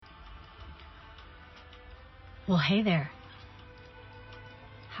Well, hey there.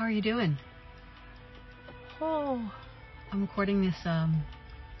 How are you doing? Oh, I'm recording this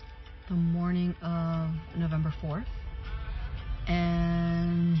the morning of November 4th,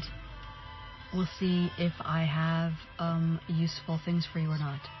 and we'll see if I have useful things for you or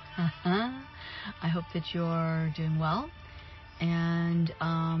not. I hope that you're doing well, and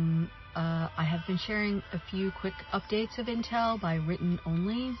I have been sharing a few quick updates of Intel by written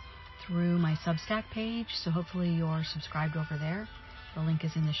only through my Substack page, so hopefully you're subscribed over there. The link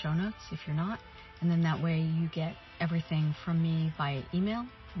is in the show notes if you're not, and then that way you get everything from me via email,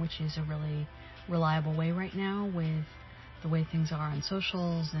 which is a really reliable way right now with the way things are on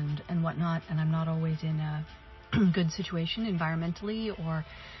socials and whatnot, and I'm not always in a good situation environmentally or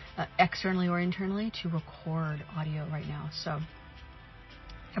externally or internally to record audio right now, so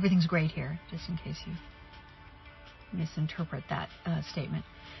everything's great here, just in case you misinterpret that statement.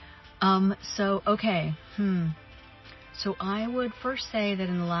 So I would first say that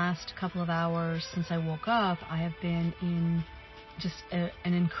in the last couple of hours since I woke up, I have been in just an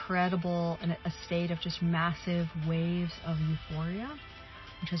incredible, a state of just massive waves of euphoria,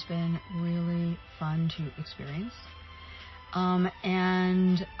 which has been really fun to experience.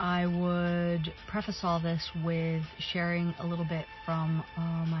 And I would preface all this with sharing a little bit from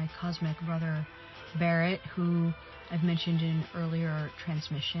my cosmic brother, Barrett, who I've mentioned in earlier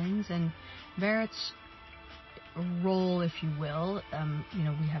transmissions. And Barrett's role, if you will,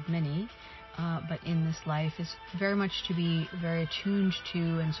 we have many, but in this life is very much to be very attuned to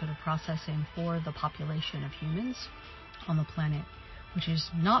and sort of processing for the population of humans on the planet, which is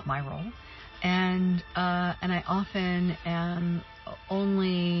not my role. And I often am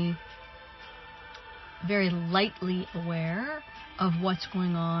only very lightly aware of what's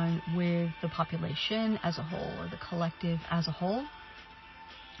going on with the population as a whole, or the collective as a whole.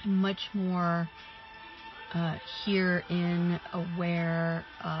 I'm much more here in awake,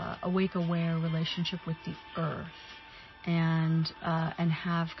 aware relationship with the earth, and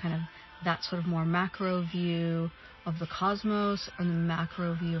have kind of that sort of more macro view of the cosmos or the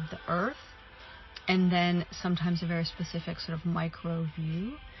macro view of the earth, and then sometimes a very specific sort of micro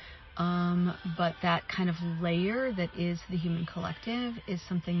view. But that kind of layer that is the human collective is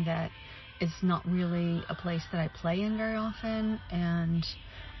something that is not really a place that I play in very often, and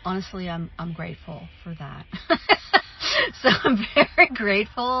honestly, I'm grateful for that. So I'm very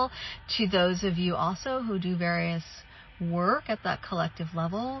grateful to those of you also who do various work at that collective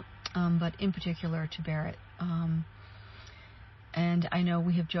level, but in particular to Barrett. And I know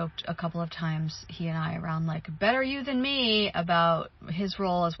we have joked a couple of times, he and I, around like, better you than me, about his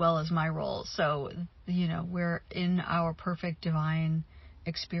role as well as my role. So, we're in our perfect divine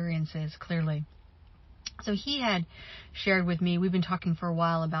experiences, clearly. So he had shared with me, we've been talking for a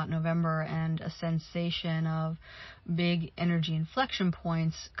while about November and a sensation of big energy inflection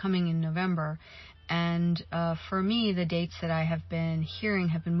points coming in November. And for me, the dates that I have been hearing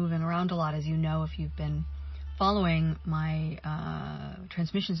have been moving around a lot, as you know, if you've been following my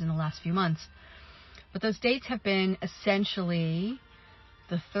transmissions in the last few months. But those dates have been essentially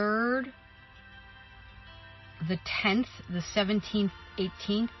the 3rd, the 10th, the 17th,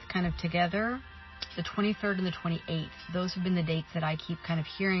 18th, kind of together, the 23rd and the 28th. Those have been the dates that I keep kind of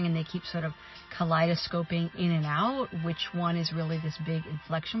hearing, and they keep sort of kaleidoscoping in and out, which one is really this big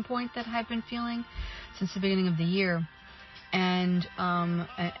inflection point that I've been feeling since the beginning of the year. And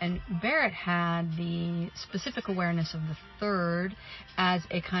Barrett had the specific awareness of the 3rd as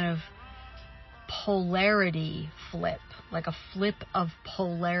a kind of polarity flip, like a flip of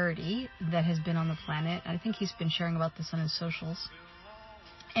polarity that has been on the planet. I think he's been sharing about this on his socials.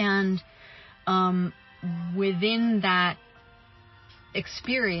 And within that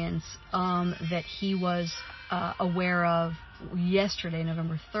experience that he was aware of yesterday,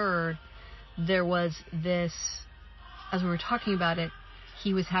 November 3rd, there was this, as we were talking about it,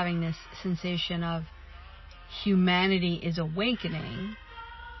 he was having this sensation of humanity is awakening,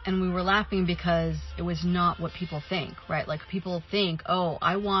 and we were laughing because it was not what people think, right? Like, people think, oh,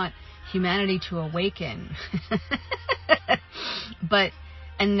 I want humanity to awaken.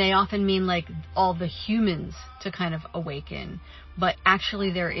 And they often mean like all the humans to kind of awaken. But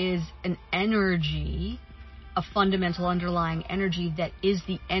actually there is an energy, a fundamental underlying energy that is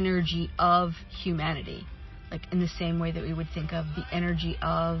the energy of humanity. Like in the same way that we would think of the energy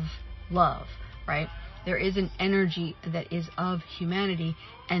of love, right? There is an energy that is of humanity,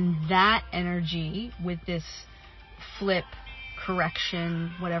 and that energy, with this flip,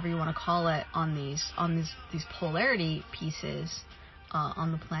 correction, whatever you want to call it, on these polarity pieces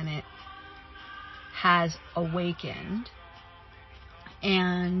on the planet, has awakened.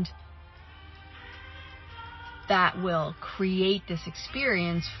 And that will create this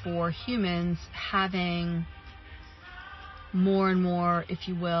experience for humans having more and more, if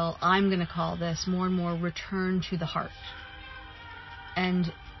you will, I'm going to call this more and more return to the heart.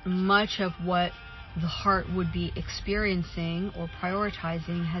 And much of what the heart would be experiencing or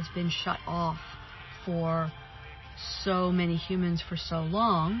prioritizing has been shut off for so many humans for so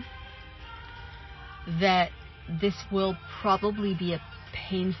long that this will probably be a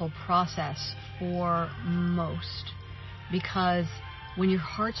painful process for most, because when your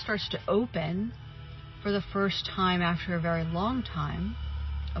heart starts to open for the first time after a very long time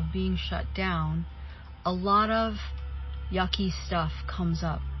of being shut down, a lot of yucky stuff comes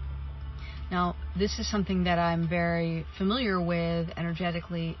up. Now, this is something that I'm very familiar with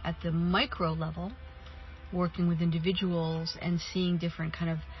energetically at the micro level, working with individuals and seeing different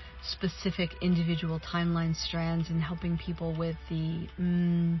kind of specific individual timeline strands and helping people with the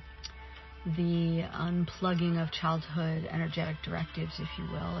unplugging of childhood energetic directives, if you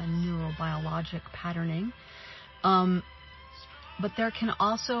will, and neurobiologic patterning. But there can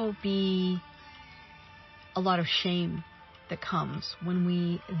also be a lot of shame that comes when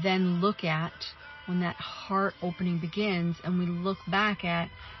we then look at, when that heart opening begins and we look back at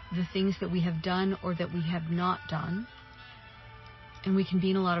the things that we have done or that we have not done, and we can be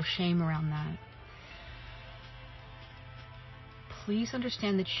in a lot of shame around that. Please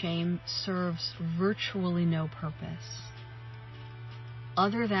understand that shame serves virtually no purpose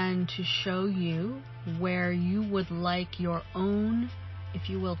other than to show you where you would like your own, if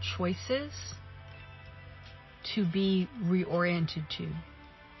you will, choices to be reoriented to.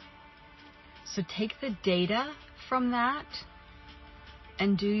 So take the data from that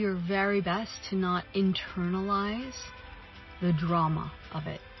and do your very best to not internalize the drama of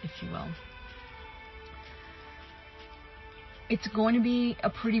it, if you will. It's going to be a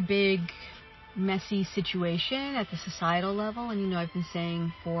pretty big, messy situation at the societal level. And I've been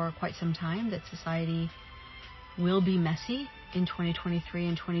saying for quite some time that society will be messy in 2023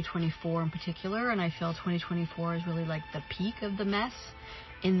 and 2024 in particular. And I feel 2024 is really like the peak of the mess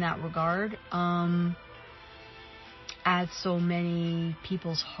in that regard. As so many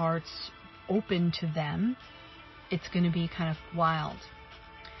people's hearts open to them, it's going to be kind of wild.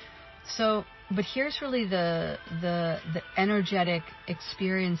 So, but here's really the energetic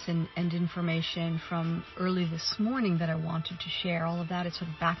experience and information from early this morning that I wanted to share. All of that is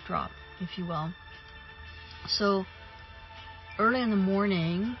sort of backdrop, if you will. So, early in the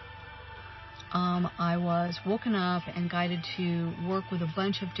morning, I was woken up and guided to work with a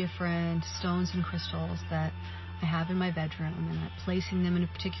bunch of different stones and crystals that I have in my bedroom, and I'm placing them in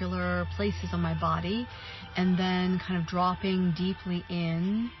particular places on my body, and then kind of dropping deeply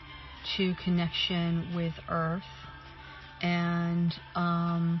in to connection with Earth, and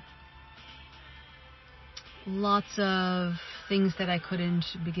lots of things that I couldn't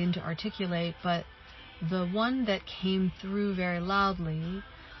begin to articulate, but the one that came through very loudly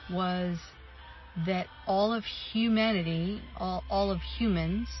was that all of humanity, all of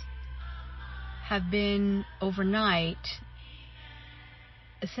humans, have been overnight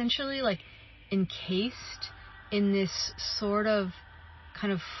essentially like encased in this sort of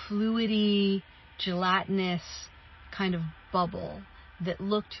kind of fluidy, gelatinous kind of bubble that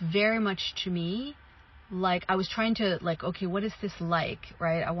looked very much to me like I was trying to okay, what is this like,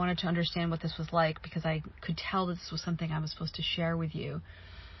 right? I wanted to understand what this was like because I could tell that this was something I was supposed to share with you.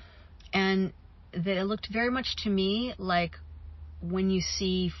 And that it looked very much to me like when you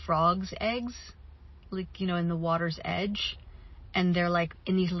see frogs' eggs, in the water's edge, and they're like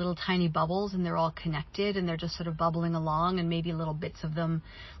in these little tiny bubbles and they're all connected and they're just sort of bubbling along, and maybe little bits of them,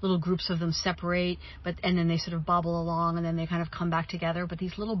 little groups of them separate, and then they sort of bubble along and then they kind of come back together. But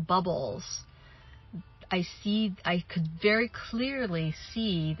these little bubbles, I could very clearly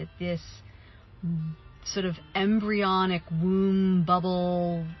see that this sort of embryonic womb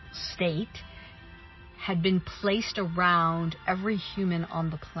bubble state had been placed around every human on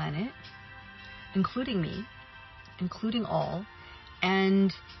the planet, including me, including all,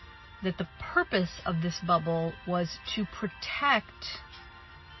 and that the purpose of this bubble was to protect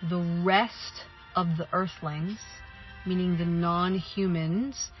the rest of the Earthlings, meaning the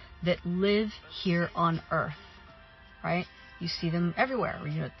non-humans that live here on Earth, right? You see them everywhere.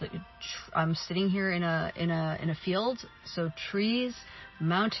 I'm sitting here in a field, so trees,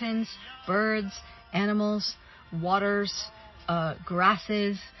 mountains, birds, animals, waters,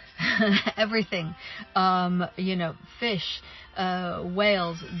 grasses, everything, fish,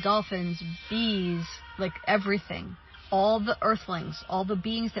 whales, dolphins, bees, like everything. All the Earthlings, all the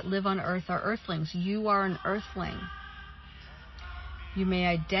beings that live on Earth are Earthlings. You are an Earthling. You may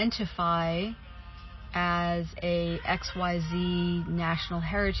identify as a XYZ national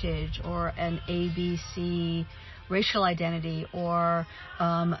heritage or an ABC racial identity or,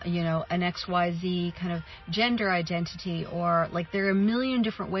 an XYZ kind of gender identity, or like there are a million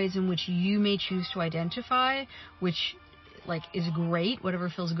different ways in which you may choose to identify, which like is great, whatever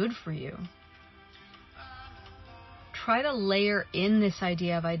feels good for you. Try to layer in this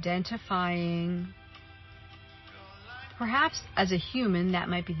idea of identifying. Perhaps as a human, that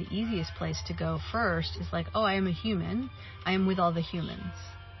might be the easiest place to go first, is like, oh, I am a human. I am with all the humans.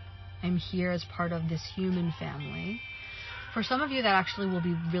 I'm here as part of this human family. For some of you, that actually will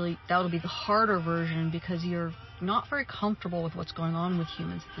be that'll be the harder version because you're not very comfortable with what's going on with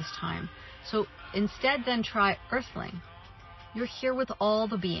humans at this time. So instead, then try Earthling. You're here with all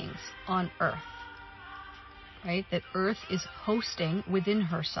the beings on Earth, right? That Earth is hosting within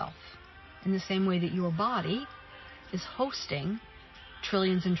herself in the same way that your body is hosting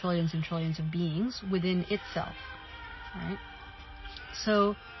trillions and trillions and trillions of beings within itself, right?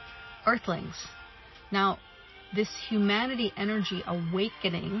 So, Earthlings. Now, this humanity energy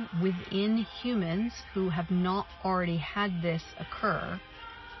awakening within humans who have not already had this occur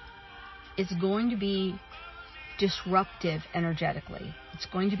is going to be disruptive energetically. It's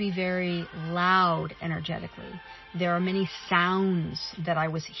going to be very loud energetically. There are many sounds that I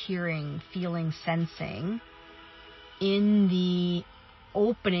was hearing, feeling, sensing in the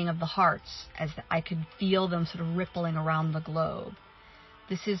opening of the hearts, as I could feel them sort of rippling around the globe.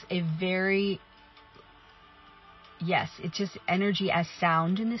 This is a very, yes, it's just energy as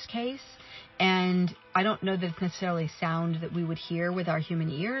sound in this case. And I don't know that it's necessarily sound that we would hear with our human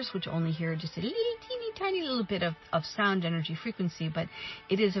ears, which only hear just a teeny tiny little bit of sound energy frequency, but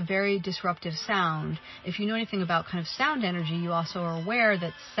it is a very disruptive sound. If you know anything about kind of sound energy, you also are aware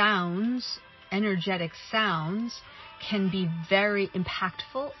that sounds, energetic sounds, can be very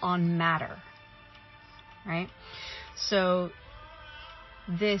impactful on matter, right? So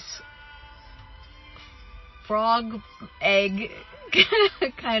this frog egg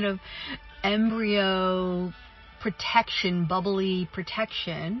kind of embryo protection, bubbly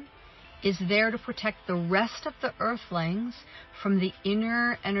protection, is there to protect the rest of the Earthlings from the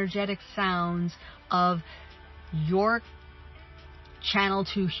inner energetic sounds of your channel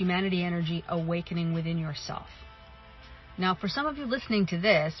to humanity energy awakening within yourself. Now, for some of you listening to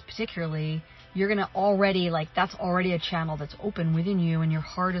this, particularly, you're going to already, that's already a channel that's open within you, and your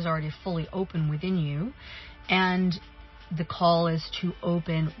heart is already fully open within you. And the call is to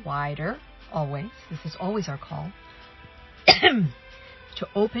open wider, always. This is always our call. To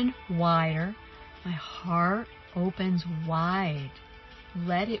open wider. My heart opens wide.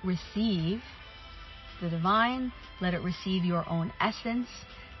 Let it receive the divine. Let it receive your own essence.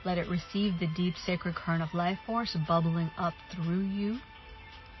 Let it receive the deep sacred current of life force bubbling up through you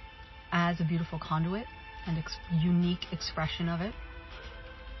as a beautiful conduit and unique expression of it.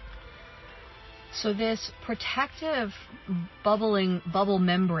 So this protective bubble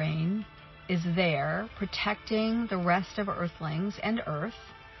membrane is there, protecting the rest of Earthlings and Earth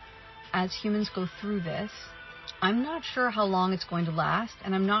as humans go through this. I'm not sure how long it's going to last,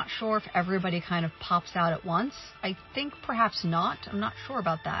 and I'm not sure if everybody kind of pops out at once. I think perhaps not. I'm not sure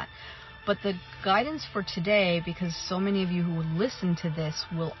about that. But the guidance for today, because so many of you who will listen to this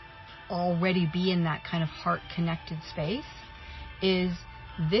will already be in that kind of heart-connected space, is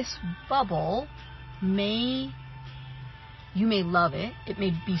this bubble you may love it. It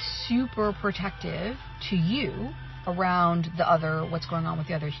may be super protective to you around what's going on with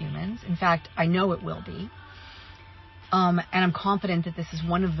the other humans. In fact, I know it will be. And I'm confident that this is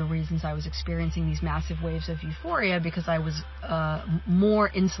one of the reasons I was experiencing these massive waves of euphoria, because I was more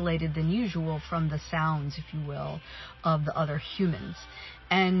insulated than usual from the sounds, if you will, of the other humans.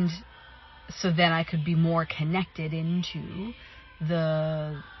 And so then I could be more connected into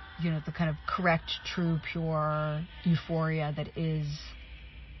the kind of correct, true, pure euphoria that is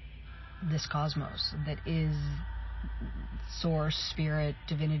this cosmos, that is source, spirit,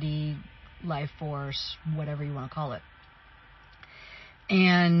 divinity, life force, whatever you want to call it.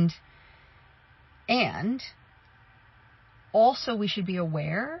 And also we should be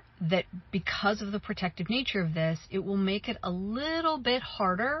aware that because of the protective nature of this, it will make it a little bit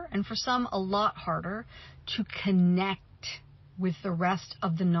harder, and for some a lot harder, to connect with the rest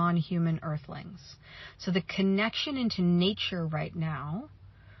of the non-human Earthlings. So the connection into nature right now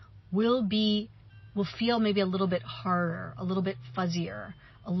will feel maybe a little bit harder, a little bit fuzzier,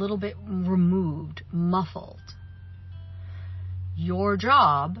 a little bit removed, muffled. Your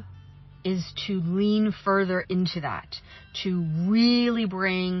job is to lean further into that, to really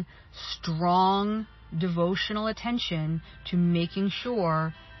bring strong devotional attention to making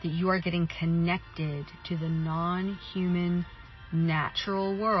sure that you are getting connected to the non-human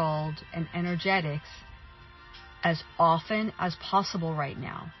natural world and energetics as often as possible right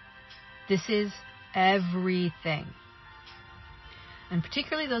now. This is everything. And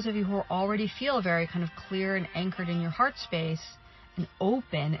particularly those of you who already feel very kind of clear and anchored in your heart space and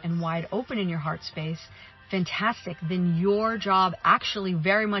open and wide open in your heart space, fantastic. Then your job actually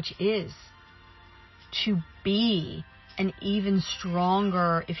very much is to be an even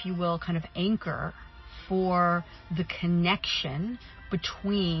stronger, if you will, kind of anchor for the connection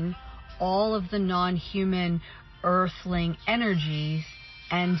between all of the non-human earthling energies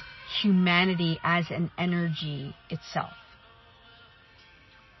and humanity as an energy itself.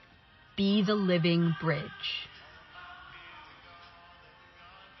 Be the living bridge.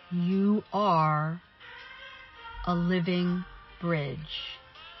 You are a living bridge.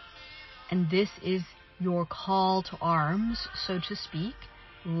 And this is your call to arms, so to speak.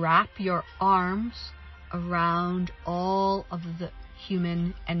 Wrap your arms around all of the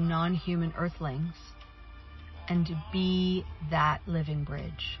human and non-human earthlings and be that living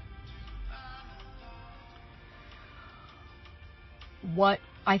bridge. What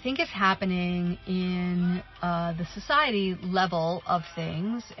I think is happening in the society level of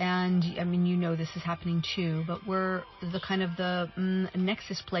things, and I mean, you know this is happening too, but we're the kind of the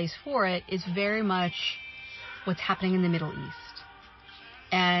nexus place for it is very much what's happening in the Middle East.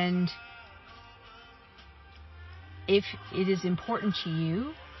 And if it is important to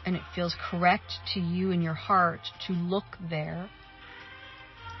you and it feels correct to you in your heart to look there,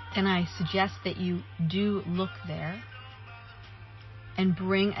 then I suggest that you do look there and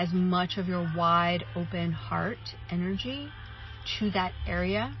bring as much of your wide open heart energy to that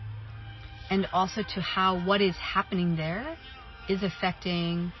area, and also to how what is happening there is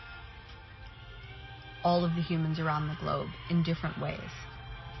affecting all of the humans around the globe in different ways.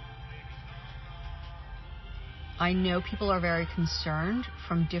 I know people are very concerned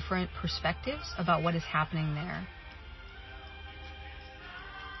from different perspectives about what is happening there.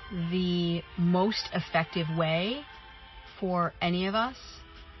 The most effective way for any of us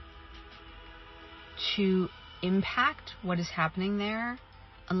to impact what is happening there,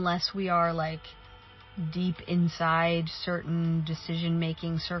 unless we are like deep inside certain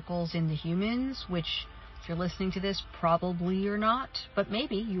decision-making circles in the humans, which if you're listening to this, probably you're not, but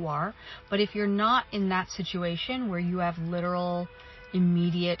maybe you are. But if you're not in that situation where you have literal,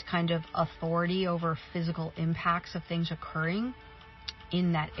 immediate kind of authority over physical impacts of things occurring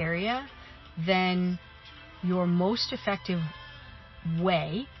in that area, then your most effective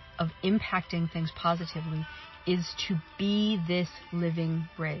way of impacting things positively is to be this living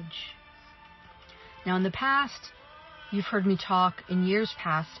bridge. Now, in the past, you've heard me talk in years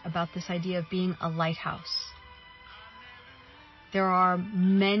past about this idea of being a lighthouse. There are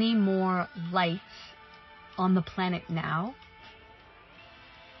many more lights on the planet now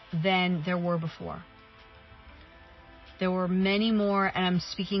than there were before. There were many more, and I'm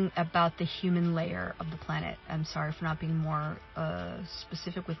speaking about the human layer of the planet. I'm sorry for not being more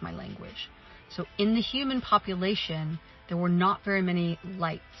specific with my language. So in the human population, there were not very many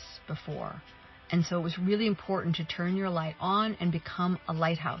lights before. And so it was really important to turn your light on and become a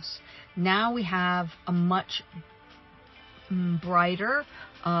lighthouse. Now we have a much brighter,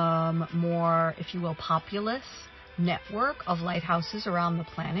 more, if you will, populous network of lighthouses around the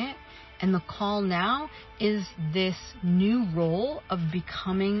planet. And the call now is this new role of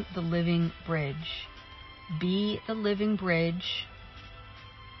becoming the living bridge. Be the living bridge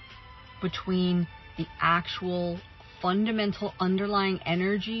between the actual fundamental underlying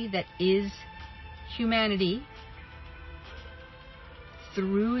energy that is humanity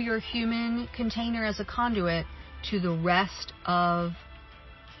through your human container as a conduit to the rest of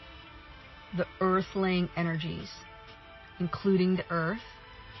the earthling energies, including the earth.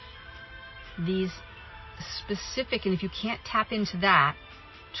 These specific, and if you can't tap into that,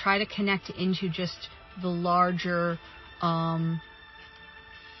 try to connect into just the larger, or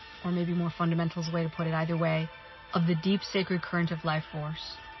maybe more fundamental is a way to put it, either way, of the deep sacred current of life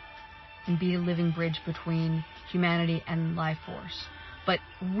force, and be a living bridge between humanity and life force. But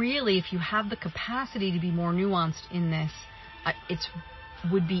really, if you have the capacity to be more nuanced in this, it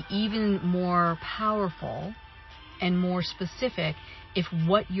would be even more powerful and more specific if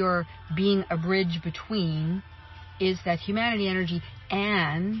what you're being a bridge between is that humanity energy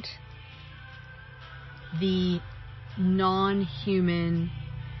and the non-human,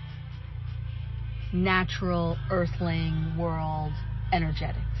 natural, earthling world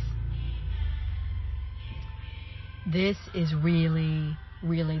energetics. This is really,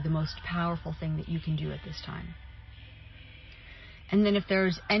 really the most powerful thing that you can do at this time. And then if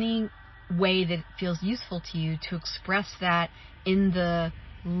there's any way that it feels useful to you to express that in the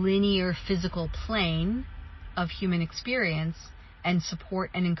linear physical plane of human experience and support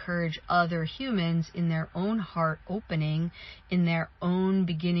and encourage other humans in their own heart opening, in their own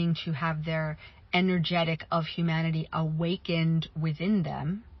beginning to have their energetic of humanity awakened within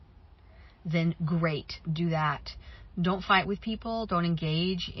them, then great, do that. Don't fight with people. Don't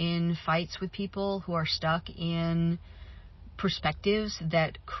engage in fights with people who are stuck in perspectives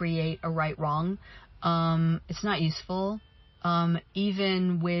that create a right-wrong. It's not useful.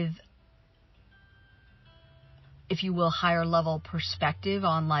 Even with, if you will, higher level perspective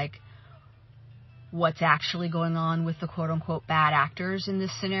on like what's actually going on with the quote-unquote bad actors in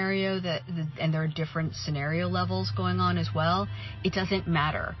this scenario, and there are different scenario levels going on as well, it doesn't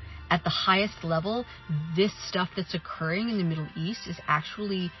matter. At the highest level, this stuff that's occurring in the Middle East is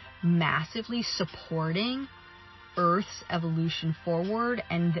actually massively supporting Earth's evolution forward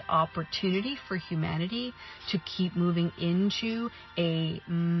and the opportunity for humanity to keep moving into a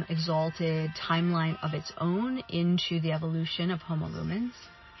exalted timeline of its own, into the evolution of Homo lumens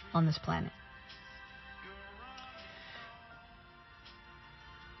on this planet.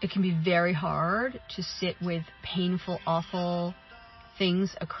 It can be very hard to sit with painful, awful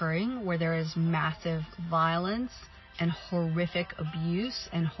things occurring where there is massive violence and horrific abuse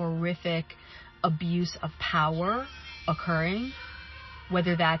of power occurring,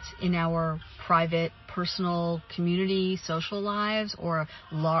 whether that's in our private, personal, community, social lives, or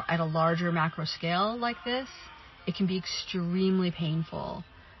at a larger macro scale like this. It can be extremely painful.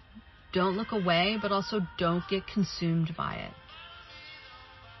 Don't look away, but also don't get consumed by it.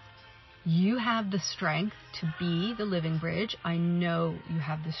 You have the strength to be the living bridge. I know you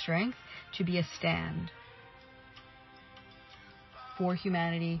have the strength to be a stand for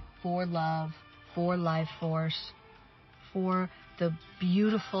humanity, for love, for life force, for the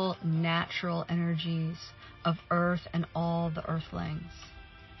beautiful natural energies of Earth and all the Earthlings.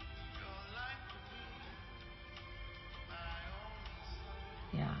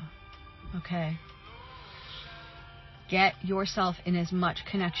 Yeah. Okay. Get yourself in as much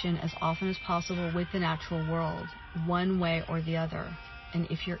connection as often as possible with the natural world, one way or the other. And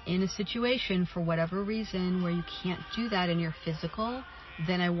if you're in a situation for whatever reason where you can't do that in your physical,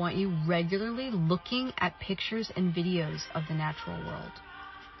 then I want you regularly looking at pictures and videos of the natural world.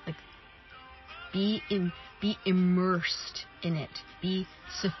 Like, be immersed in it. Be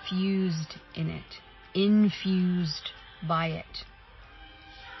suffused in it. Infused by it.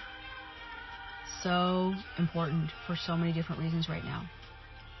 So important for so many different reasons right now.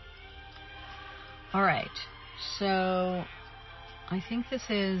 All right, so I think this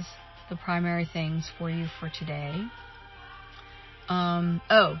is the primary things for you for today.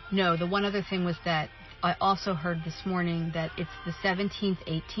 The one other thing was that I also heard this morning that it's the 17th,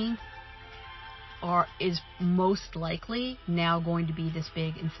 18th is most likely now going to be this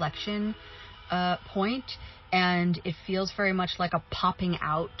big inflection point, and it feels very much like a popping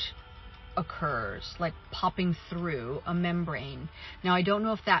out occurs, like popping through a membrane. Now, I don't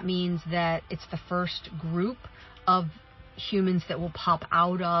know if that means that it's the first group of humans that will pop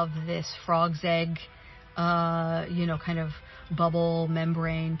out of this frog's egg, kind of bubble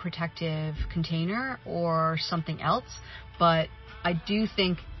membrane protective container or something else, but I do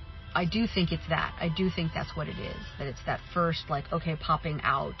think it's that. I do think that's what it is, that it's that first, popping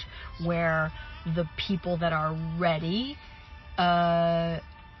out where the people that are ready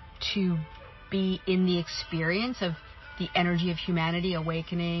to be in the experience of the energy of humanity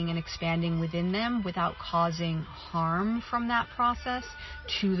awakening and expanding within them without causing harm from that process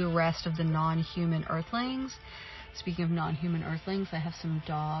to the rest of the non-human Earthlings. Speaking of non-human Earthlings, I have some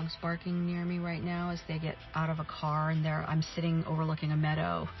dogs barking near me right now as they get out of a car, and I'm sitting overlooking a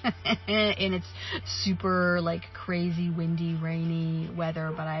meadow and it's super crazy windy, rainy weather,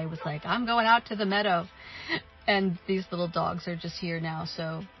 but I was like, I'm going out to the meadow. And these little dogs are just here now,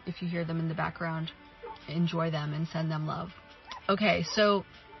 so if you hear them in the background, enjoy them and send them love. Okay, so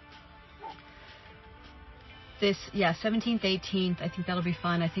this, 17th, 18th, I think that'll be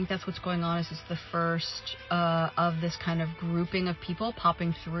fun. I think that's what's going on, is it's the first of this kind of grouping of people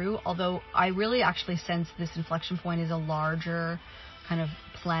popping through, although I really actually sense this inflection point is a larger kind of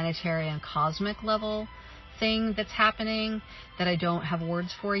planetary and cosmic level thing that's happening that I don't have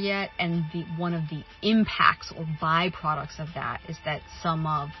words for yet, and one of the impacts or byproducts of that is that some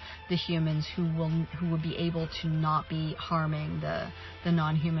of the humans who will be able to not be harming the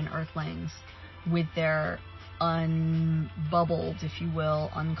non-human Earthlings with their unbubbled, if you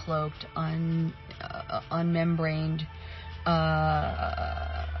will, uncloaked, unmembraned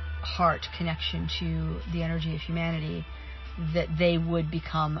heart connection to the energy of humanity, that they would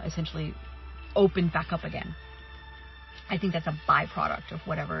become essentially opened back up again. I think that's a byproduct of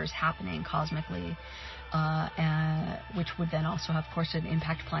whatever is happening cosmically, which would then also have, of course, an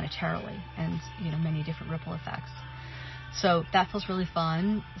impact planetarily and, many different ripple effects. So that feels really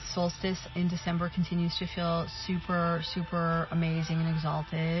fun. Solstice in December continues to feel super, super amazing and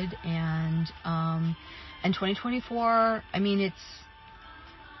exalted. And 2024,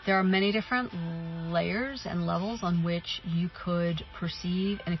 there are many different layers and levels on which you could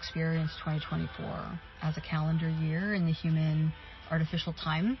perceive and experience 2024 as a calendar year in the human artificial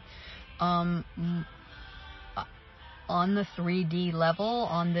time. On the 3D level,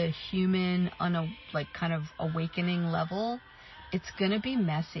 on the human, kind of awakening level, it's going to be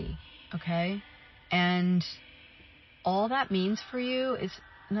messy, okay? And all that means for you is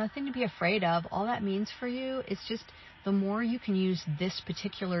nothing to be afraid of. All that means for you is just the more you can use this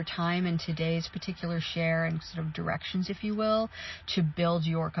particular time and today's particular share and sort of directions, if you will, to build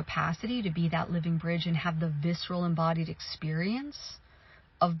your capacity to be that living bridge and have the visceral embodied experience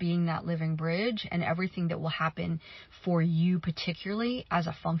of being that living bridge and everything that will happen for you particularly as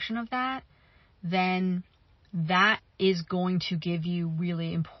a function of that, then that is going to give you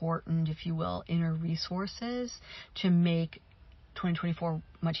really important, if you will, inner resources to make 2024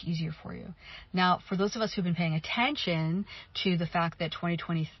 much easier for you. Now, for those of us who've been paying attention to the fact that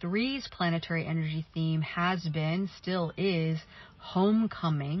 2023's planetary energy theme has been, still is,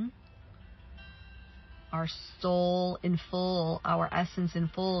 homecoming, our soul in full, our essence in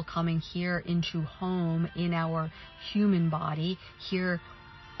full coming here into home in our human body, here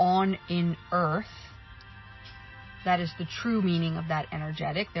in Earth. That is the true meaning of that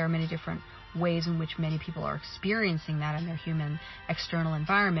energetic. There are many different ways in which many people are experiencing that in their human external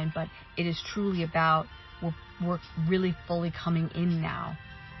environment, but it is truly about we're really fully coming in now.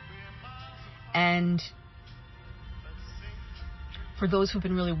 And for those who've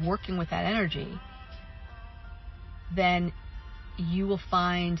been really working with that energy, then you will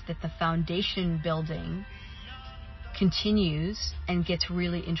find that the foundation building continues and gets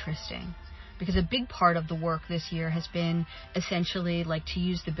really interesting. Because a big part of the work this year has been essentially, like, to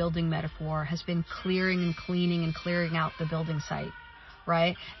use the building metaphor, has been clearing and cleaning and clearing out the building site,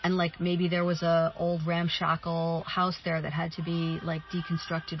 right? And like maybe there was a old ramshackle house there that had to be like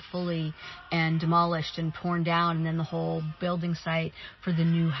deconstructed fully and demolished and torn down, and then the whole building site for the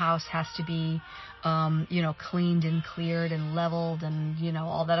new house has to be cleaned and cleared and leveled and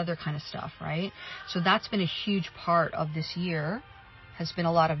all that other kind of stuff, right? So that's been a huge part of this year, has been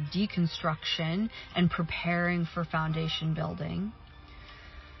a lot of deconstruction and preparing for foundation building.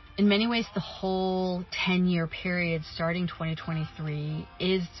 In many ways, the whole 10-year period starting 2023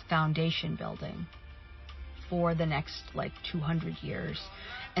 is foundation building for the next 200 years.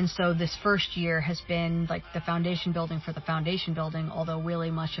 And so this first year has been like the foundation building for the foundation building, although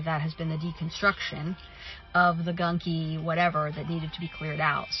really much of that has been the deconstruction of the gunky whatever that needed to be cleared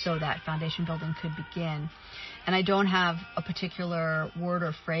out so that foundation building could begin. And I don't have a particular word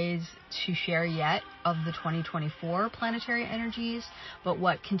or phrase to share yet of the 2024 planetary energies, but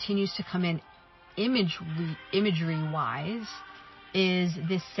what continues to come in imagery-wise is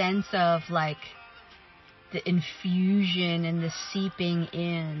this sense of the infusion and the seeping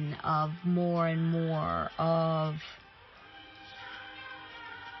in of more and more of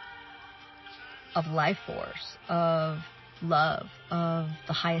life force, of love, of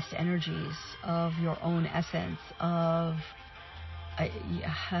the highest energies, of your own essence, of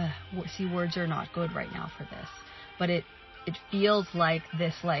see, words are not good right now for this, but it feels like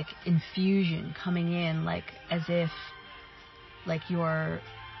this infusion coming in, as if you're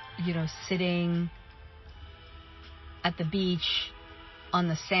sitting at the beach on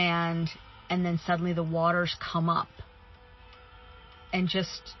the sand, and then suddenly the waters come up, and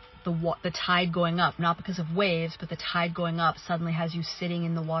just the tide going up, not because of waves, but the tide going up suddenly has you sitting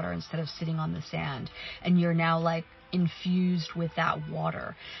in the water instead of sitting on the sand, and you're now infused with that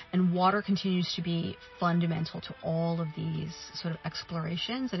water. And water continues to be fundamental to all of these sort of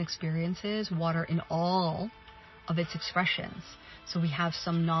explorations and experiences, water in all of its expressions. So we have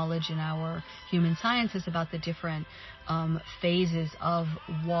some knowledge in our human sciences about the different phases of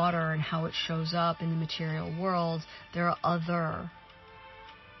water and how it shows up in the material world. There are other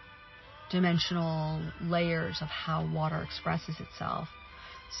dimensional layers of how water expresses itself.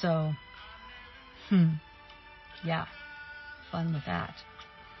 So, yeah, fun with that.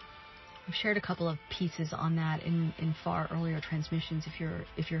 I've shared a couple of pieces on that in far earlier transmissions.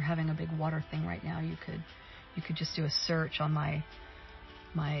 If you're having a big water thing right now, you could just do a search on my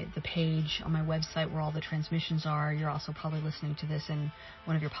the page on my website where all the transmissions are. You're also probably listening to this in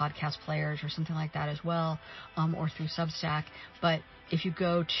one of your podcast players or something like that as well, or through Substack. But if you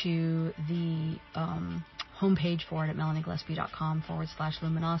go to the homepage for it at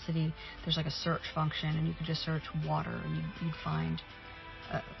melaniegillespie.com/luminosity, there's like a search function, and you can just search water, and you'd find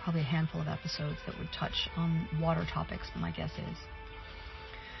probably a handful of episodes that would touch on water topics, my guess is.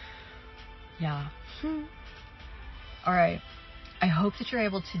 Yeah. All right. I hope that you're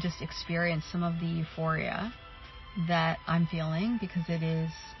able to just experience some of the euphoria that I'm feeling, because it is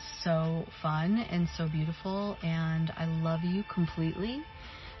so fun and so beautiful, and I love you completely.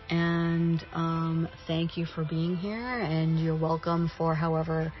 And thank you for being here, and you're welcome for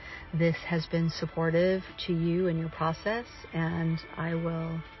however this has been supportive to you in your process, and I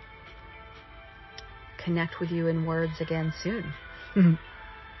will connect with you in words again soon.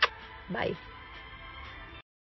 Bye.